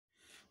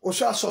or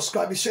shall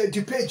subscribe, share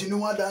the page, no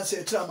one dance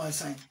a trauma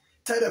sign.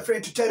 Tell a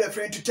friend to tell a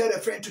friend to tell a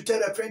friend to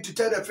tell a friend to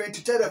tell a friend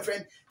to tell a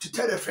friend to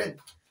tell a friend.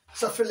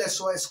 Something less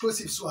or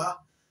exclusive to her,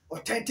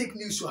 authentic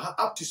news to her,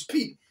 up to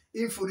speed,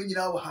 info in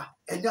our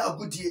and now a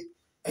good year,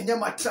 and now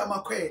my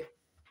trauma quay.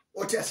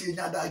 What I say,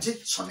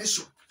 Nadaji,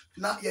 Sonisu,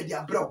 not yet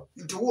their bro.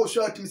 Into war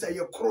short to say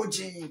you're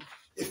crowing.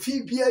 If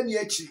he be any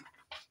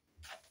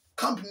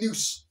Camp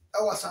News,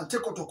 our Santa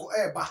Kotoko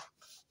Eba.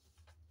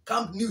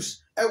 Camp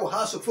News, our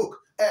House of Folk,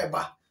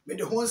 Eba, with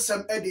the whole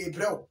Sam Eddie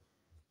Bro.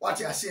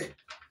 What I say,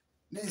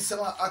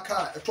 Ninsama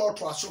Aka, a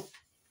tortoise,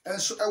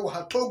 and so I will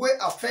have Togo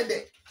a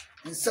fede,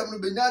 and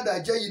some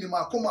Benada Jay in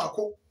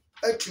Makomako,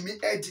 to me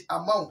Eddie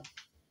amount.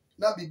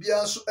 Now be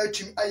beyond so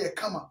to me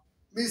Ayakama.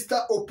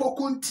 Mr.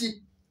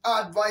 Opokunti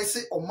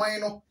advice or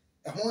minor,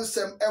 a whole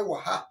Sam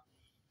Ewa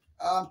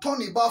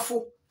Tony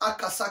Baffo,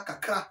 Akasa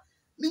Kakra,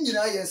 Nina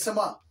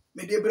Yensama.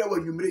 Me de bra wa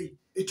nwumre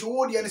etu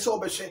wo de ne so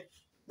obehwe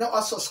na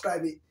wa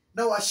subscribe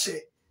na wa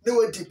share na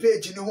wa di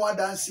page ni ho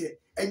adanse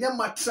enye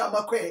matra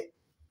makwe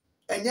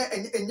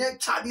enye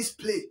childish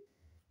play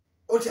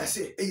what I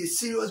say a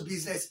serious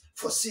business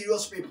for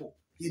serious people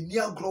you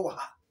near grower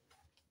ha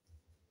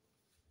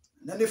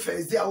na ne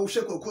first day a wo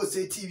hwe Koko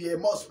say TV a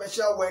more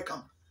special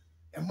welcome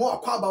and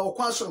more akwa ba wo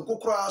kwan so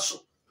nkokoro aso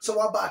so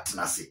wa ba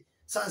atenase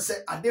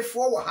sanse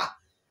adefo wo ha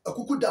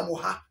akukudam wo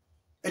ha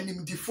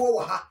animdifo wo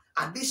ha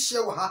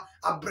adehye wo ha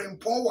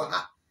abrempon wo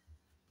ha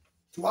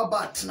to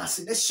about na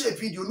se na share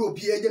video no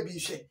obi anya bi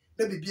hwe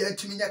na bibia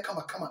ntumi nya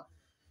kama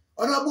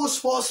honorable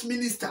sports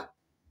minister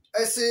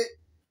I say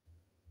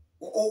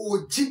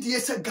o gidie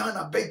se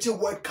Ghana beje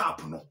World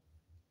Cup no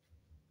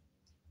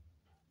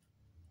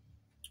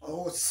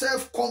o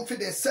self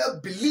confidence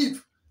self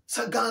belief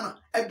se Ghana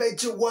e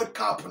beje World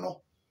Cup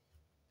no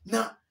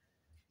na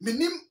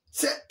minim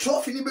se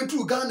trophy ni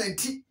bedu Ghana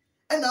nti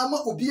e na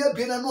ama obi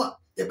abie na no a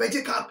e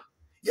beje cup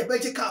ye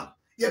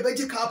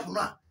beji cap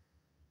na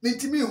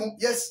nintimi hu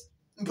yes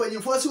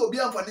mpanyimfo se obi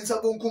amfani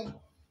nsa bonkum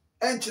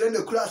enkyere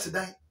na kura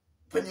asedan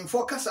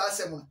mpanyimfo kasa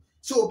asem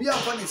so obi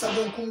amfani nsa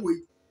bonkum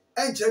we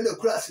enkyere na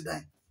kura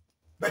asedan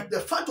but the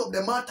fact of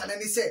the matter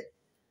and he said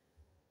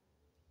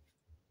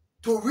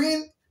to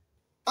win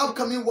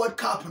upcoming World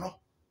Cup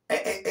no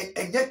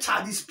and get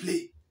childish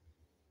play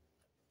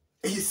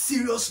is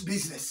serious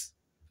business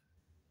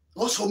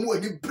also mo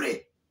ani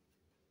break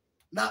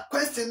na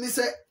question is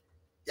say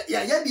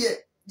ya de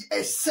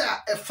a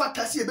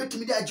fantasy about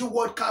me the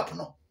World Cup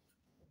no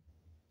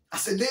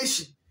as a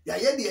nation ya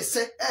de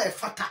say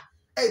fata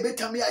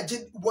better me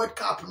World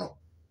Cup no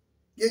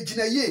ye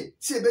gina ye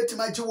see better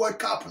me World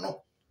Cup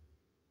no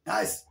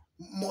that's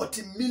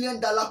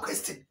multi-million-dollar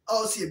question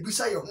also ye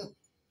bisa your home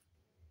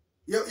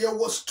you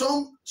was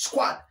strong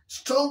squad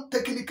strong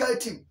technical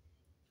team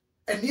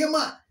and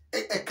yema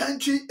a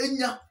country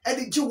enya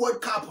e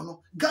World Cup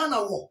no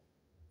Ghana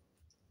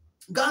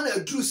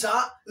drew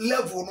sa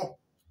level no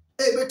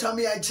better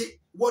me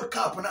World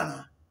Cup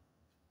nana.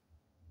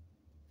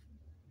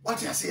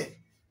 What I say?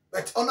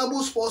 But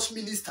honorable sports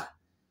minister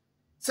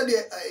said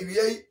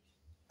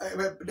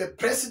the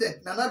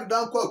president Nana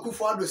Danko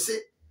Akufo-Addo say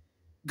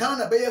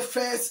Ghana be a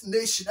first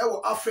nation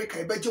in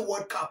Africa beje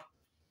World Cup.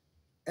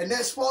 And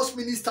then sports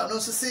minister no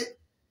say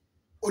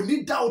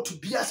only doubt to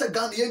be as a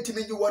Ghana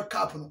yentime World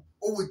Cup no.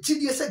 O we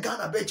gidi as a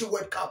Ghana beje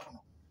World Cup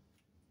no.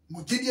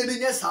 Mu gidi ne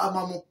nya sa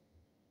amamo.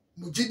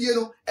 Mu gidi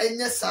no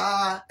enya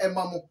sa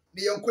emamo.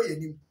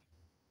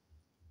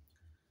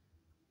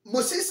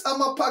 Moses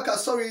Amapaka,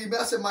 sorry,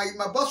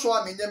 my boss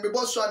one and my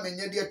boss one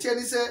and the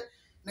attorney said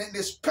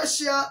the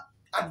special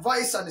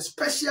advisor and the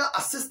special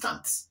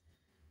assistant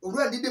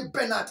already the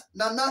Bernard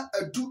Nana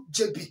Adu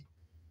JB.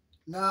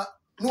 Na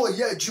no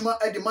year Juma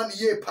at the money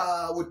year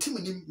pa with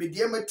Timinim,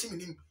 medium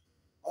Timinim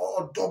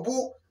or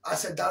double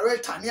as a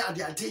director near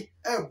the ante,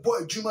 a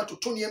boy Juma to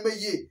Tony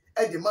ye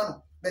at the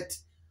man, but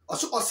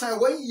also sign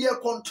 1 year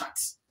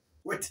contracts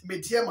with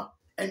Mediama.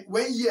 And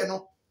 1 year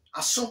no,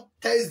 aso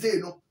Thursday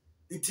no,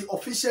 it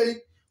officially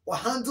will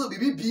handle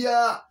bibi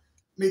bia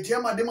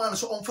Mediama demand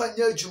so on fan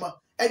year juma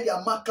and the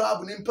ama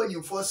club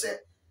nimpanyin for say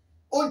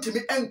on to me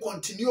and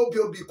continue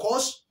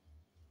because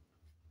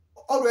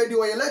already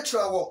we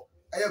lecturer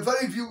at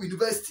Valley View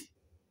University.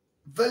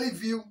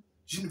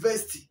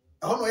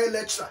 I don't know a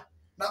lecturer.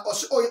 Now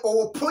also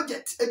our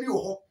project ebi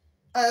ho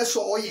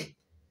so oye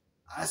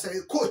as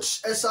a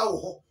coach esa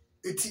ho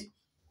eti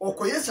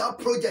okoyesa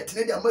project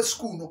na the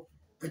school no.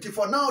 But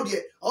for now,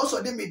 there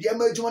also the media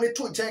money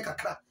to nchen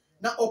kakra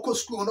na oko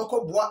school no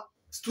ko boa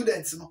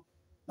students no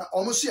na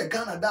almost a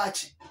Ghana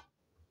dachi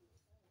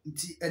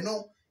nti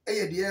eno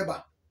eye de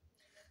eba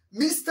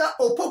Mr.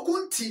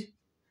 Opokunti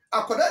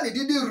akoda ne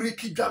didi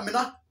Ricky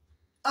Dwamena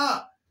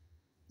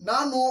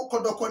na no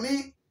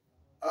kodokoni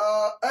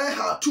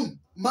hatum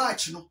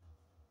match no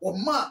o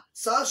ma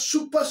sa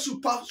super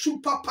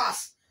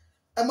pass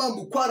ema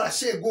mukwara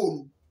she goal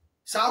no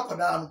sa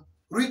akoda no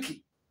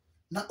Ricky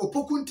na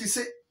Opokunti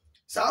se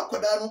sa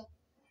akoda no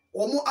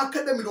omo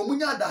academy no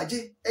munya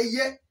adaje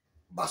eye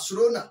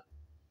Barcelona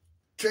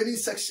training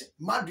section,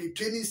 Madrid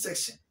training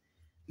section,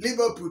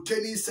 Liverpool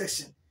training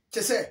section.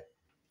 Che say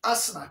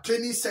Arsenal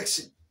training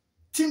section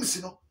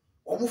teams no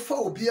omo fa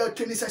obi a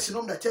training section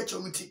no na church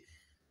omuti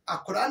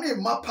akora na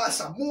ma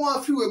passa mo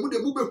afi we mu de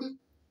mu behu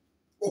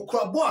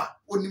okrabo a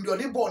onim de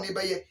ode ball ne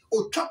be ye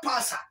otwa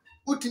passa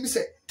otimi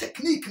se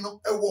technique no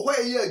e wo ho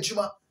ye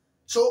adwuma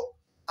so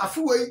afi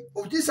we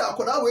ogisa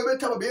akora we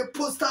beta be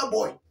postal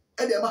boy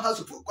e de ma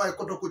haso kwa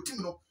Kotoko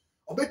team no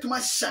obetuma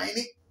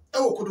shine e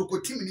wo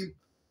Kotoko team ni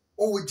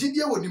o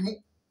wogidie wo ni mu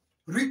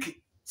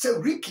Ricky se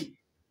Ricky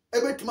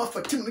ebetuma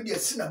fa team no de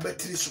asi na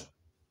battery so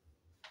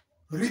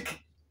Ricky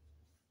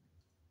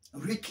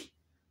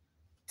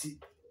ti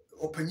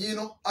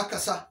opanyino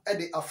akasa e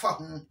de afa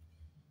ho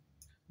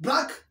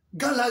Black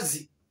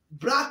Galaxy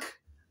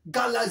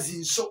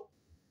so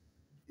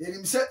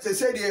yenim se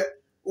de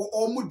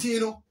omudin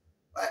no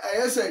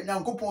ayese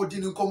nyankopon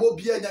din no komo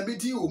bia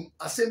nyamedi wom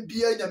asem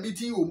bia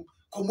nyamedi wom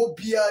komo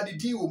bia de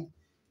din wom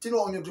ti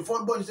no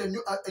onyotofo bon se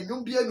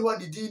enwum bia no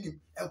de din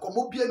nim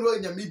enkomo bia no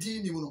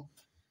nyamedi nim no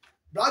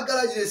Black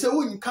Galaxy se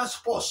wonka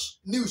sports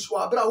news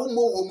wa bra wo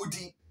mo wo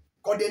mudin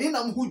ko de ni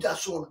nam hu dwa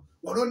so no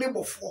wono ne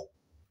bofo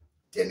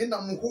de ni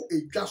nam hu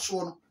edwa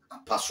so no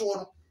apa so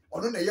no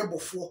ono na ye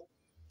bofo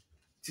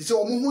ti se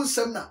omo hu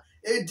nsem na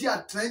edi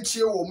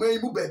atranchie wo mai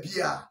mu ba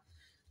bia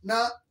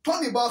na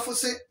Tony Bafo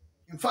say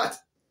in fact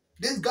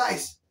these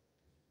guys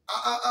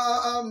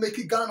are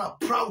making Ghana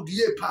proud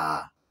ye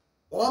pa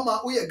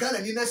Oma we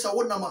Ghana ni na sa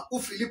wona ma u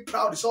feel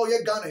proud so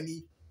ye Ghana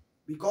ni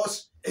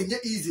because enye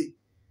easy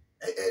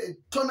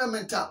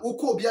tournament wo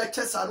ko bia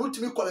chesa no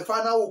timi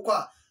qualify na wo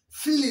kwa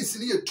feelings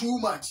ni ye too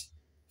much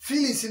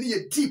feelings ni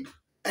ye deep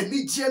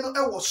ani je no e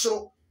wo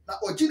soro na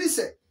ogini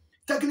se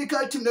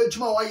technical team na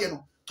adwuma wa ye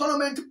no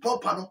tournament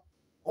proper no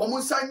omo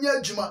nsanya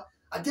adwuma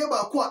ade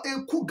ba ko a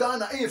eku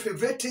Ghana e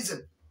favoritism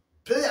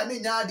player ni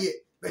nya ade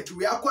but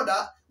we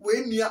akoda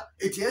we nua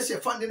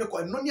etiese fund ne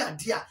ko no ni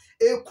ade a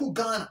eku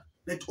Ghana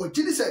but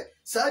ogini se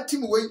sa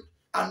team we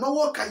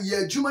anowo ka ye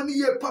adwuma ni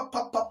ye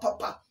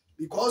papa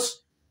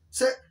because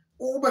se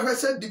wo be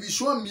hwese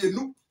division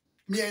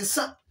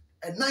miensa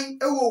enan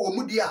ewo wo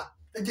mu dia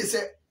eje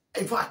se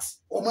in fact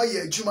o ma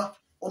ye adwuma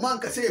o man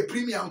ka se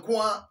premier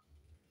nko a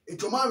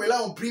etoma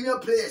rely on premier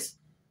players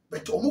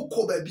but o mu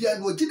ko ba bia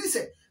no ogini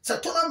se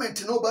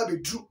tournament no ba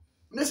be true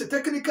na se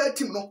technical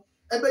team no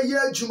e be ye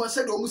adwuma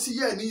se de o mu si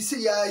ye ani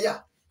si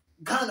ya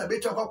Ghana be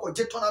twa kwa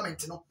je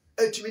tournament no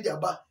etumi dia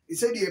ba e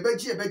se de e be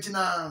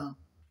gina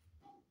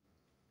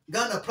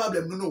Ghana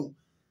problem no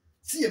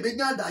si ye be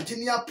nya da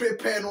gini ya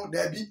prepare no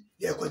da bi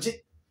ye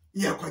kwaje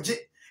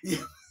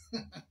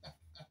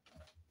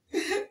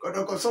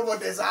Kotoko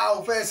support is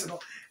our first no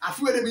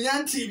afu de bi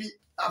yan TV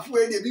afu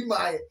de bi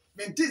mai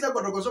maintain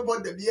Kotoko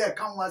support de bi e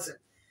kan wase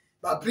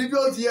but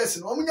previous years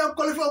no omunya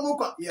qualify mo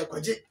kwa ye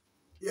kwaje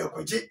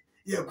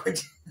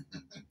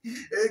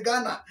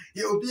Ghana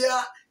ye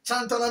obia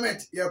chan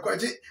tournament ye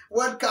kwaje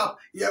World Cup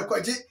ye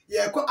kwaje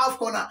ye kwa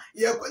AFCON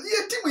ye kwaje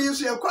ye team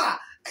yesu ye kwa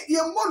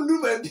ye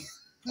mondu ba bi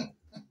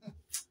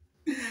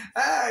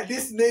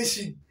this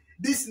nation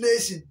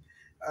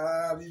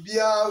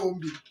bibia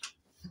ombi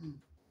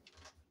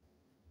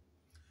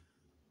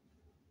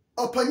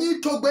Opanyi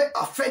Togbe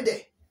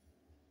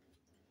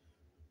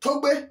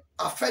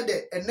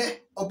afede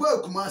ene oba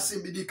akumase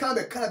medi kan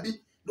be kan bi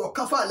do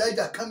kafa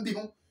alaja kan bi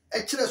ho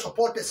e kire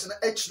supporters na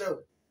e kire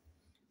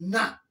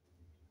na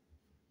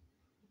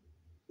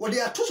what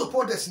they are two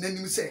supporters na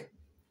nim say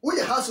we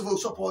the house of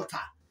supporter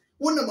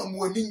wona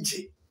mamuani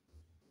nje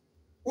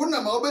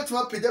wona ma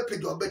obetuma peda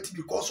obeti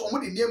because omo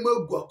de niam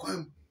agu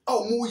akwan a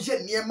omo ye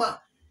niam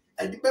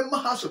a de be ma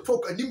house of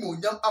folk ani mo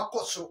nyam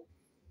akoso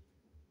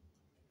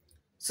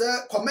se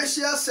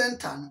commercial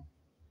center no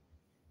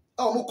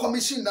a omo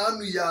commission na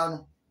anu ya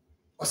no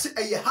o se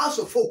eye house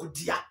of folk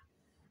dia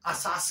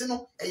asase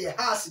no eye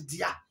house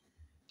dia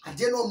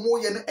ade no omo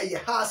ye no eye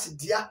house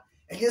dia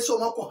enye so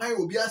omo akohan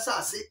obi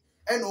asase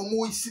e no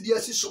omo sidi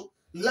asiso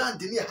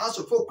land ni house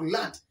of folk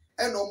land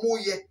e no omo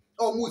ye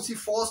omo si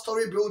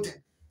 4-story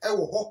building e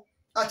wo ho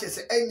a che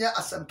se enya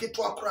asam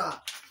keto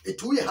akra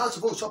etu ye house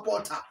of folk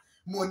supporter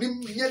mo ni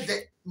nye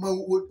de ma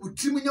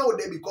utimi nya wo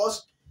de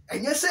because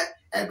enye se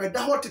ebeda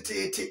ho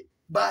tetete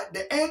by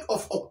the end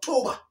of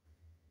October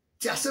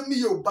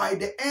by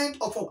the end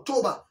of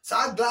October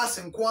sa glass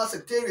and kwa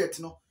secretariat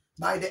no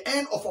by the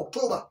end of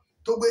October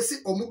to be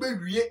si omube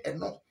wie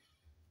eno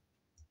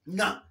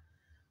na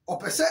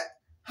opese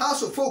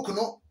house of folk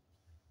no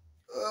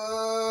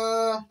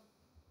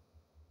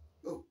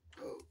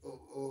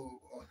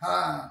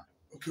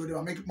okay they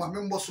will make my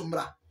member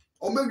sombra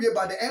omewie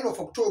by the end of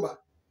October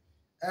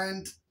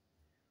and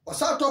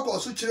osa talk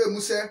also chire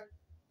mu se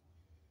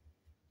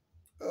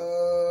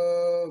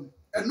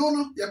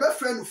no ye be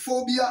friend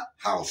phobia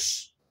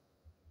house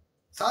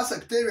sa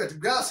secretariat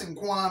grass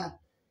nko ano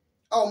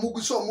a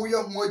omugu so omo ye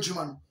ho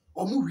adwuma no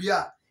omo wi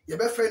a ye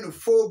be friend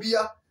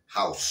phobia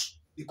house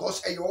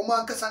because e ye omo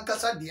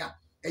ankasa dia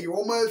e ye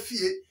omo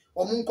afie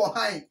omo nko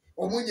han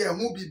omo ye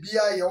ho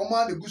bibia ye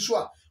omo na guso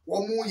a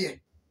omo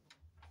ye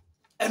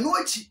eno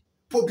achi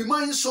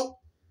pobiman so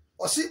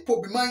o si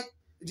pobiman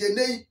de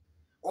nei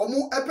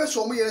omo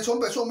epeso omo ye so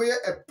omo ye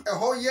e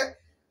ho ye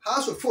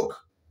house of folk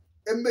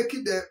and make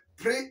it the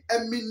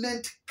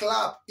Pre-Eminent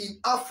Club in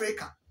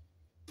Africa.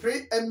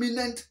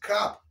 Pre-Eminent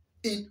Club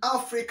in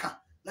Africa.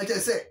 Like I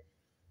say,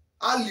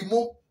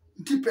 Alimo,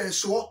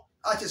 Tipenso,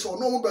 I just saw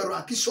no better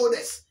and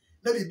shoulders.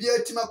 Maybe be a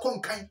tima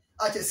conkin,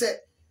 I just said,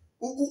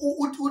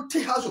 who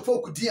take house of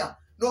folk dear.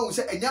 No one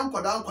said a young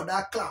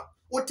quadan club.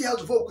 What the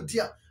house of folk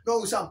dear. No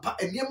one said,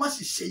 and your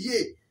massy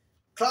say,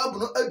 club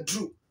no a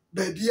drew,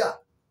 baby.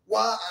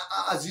 Why,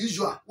 as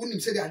usual,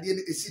 wouldn't say the idea in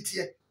a city.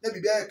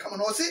 Maybe be a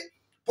common or say,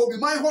 Poby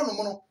my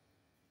hormono.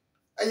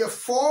 I have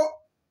 4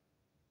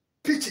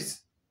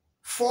 pitches.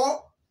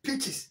 4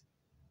 pitches.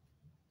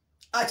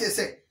 I just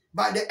say,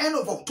 by the end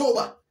of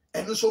October,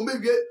 and also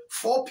maybe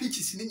 4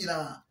 pitches in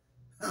India.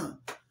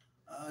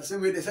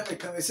 Same way the same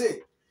can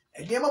say.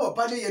 And the amount of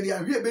party and the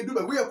area be do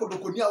the way of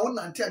Kotokonia one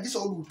until this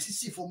all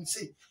TC from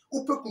say,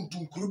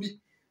 Upekuntum Krubi,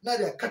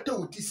 Nadia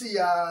Kato TC,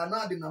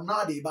 Nadina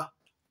Nadeba,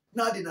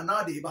 Nadina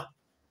Nadeba.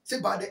 Say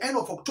by the end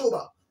of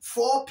October,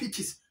 4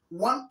 pitches,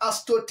 1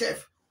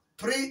 AstroTurf,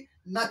 3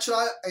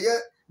 natural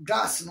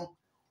grass, no,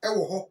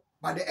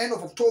 by the end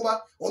of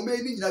October, or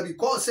maybe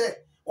because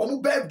say,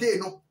 or birthday,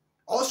 no,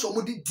 also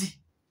mudi D,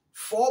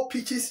 4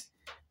 pitches,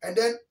 and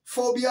then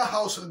 4 beer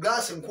house and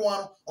grass and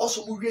corn,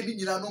 also really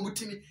no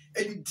mutimi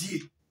any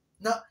D.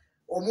 Now,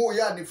 or more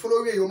yard, the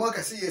following your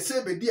market say,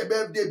 say, be dear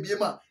birthday, be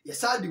ma,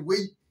 yes, I the way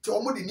to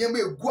almost the name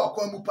of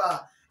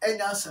Guacamupa, and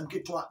Yansam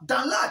Kitwa,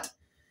 Danlad,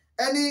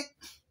 any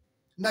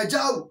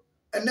Najau,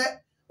 and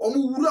that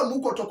Omura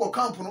Mukotoko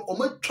Campo, or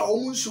my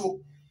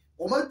Chomunso,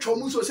 or my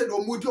Chomunso said,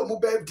 or Mujo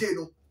birthday,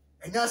 no,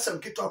 and Yansam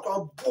Kitwa,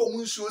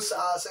 Pomunso,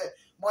 say,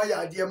 my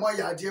idea,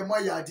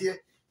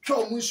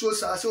 Chomunso,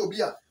 so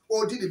be a,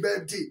 or did the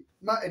birthday,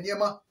 ma and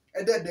Yama,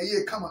 and then the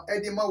year come,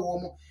 Edima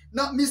Womo.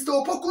 Now,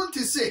 Mr.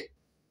 Opokunti say,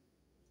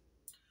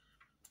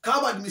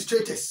 Club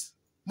administrators,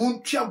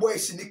 Muntia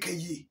boys in the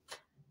Kayi,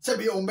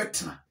 Sabi on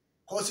Betna,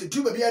 cause it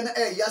to be an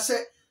air,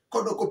 yase,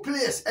 Kotoko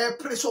players, air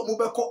press or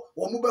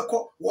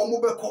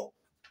Mubeko.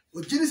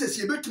 With Genesis,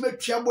 you bet to make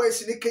Chia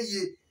boys in the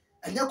Kayi,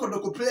 and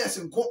Yakotoko players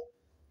in Co.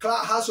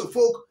 Club House of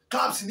Folk,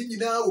 clubs in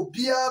India, or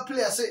beer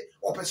players say,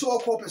 or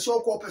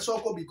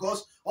Pesoko,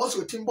 because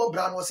also Timbo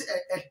Brown was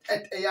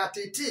at a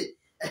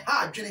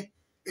hard journey.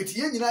 It's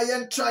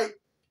yen try,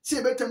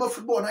 say better more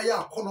football,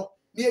 Naya Kono,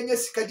 near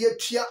Yescadia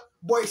Chia.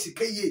 Boys,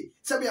 Kaye,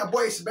 Sabia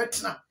boys,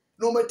 Betna,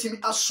 no more team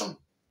Asson,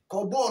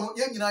 Cobono,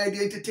 young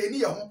idea entertain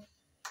your home.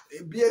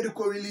 Be able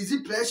to release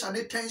pleasure and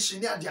attention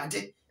near the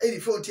day,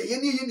 8040,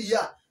 any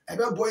year,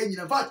 a boy in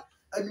a vat,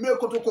 and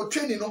Kotoko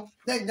training,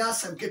 then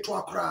Nasam get to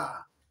a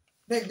cry.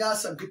 Then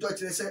Nasam get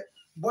to say,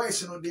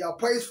 boys, they are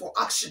poised for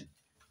action.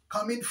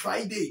 Coming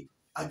Friday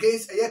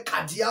against a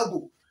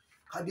Cadiago.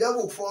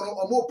 Cadiago for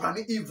or more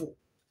planning evil.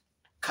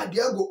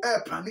 Cadiago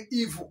air planning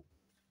evil.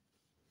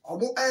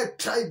 Omo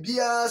try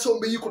bia so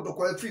me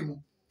Kotoko afri mu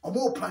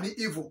omo planning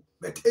evil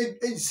but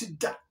sit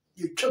that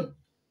you chum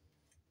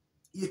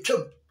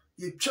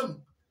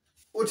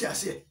what you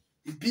say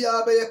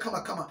bia be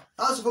kama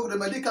as for the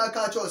medical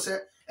culture say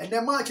and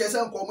the match as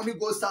am community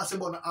go start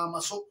sebon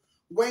amaso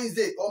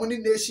Wednesday omni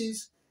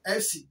nations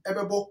FC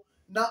ebebo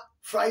na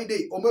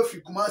Friday omo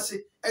afri Kumasi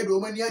e do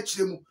omani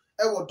akire mu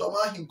e wo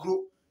doma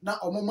hinkro na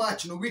omo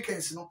match no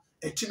weekends no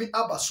etimi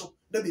abaso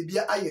na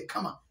bibia aye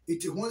kama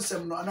eti ho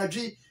nsem no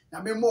anadwi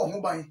na me mo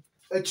ho ban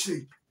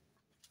akire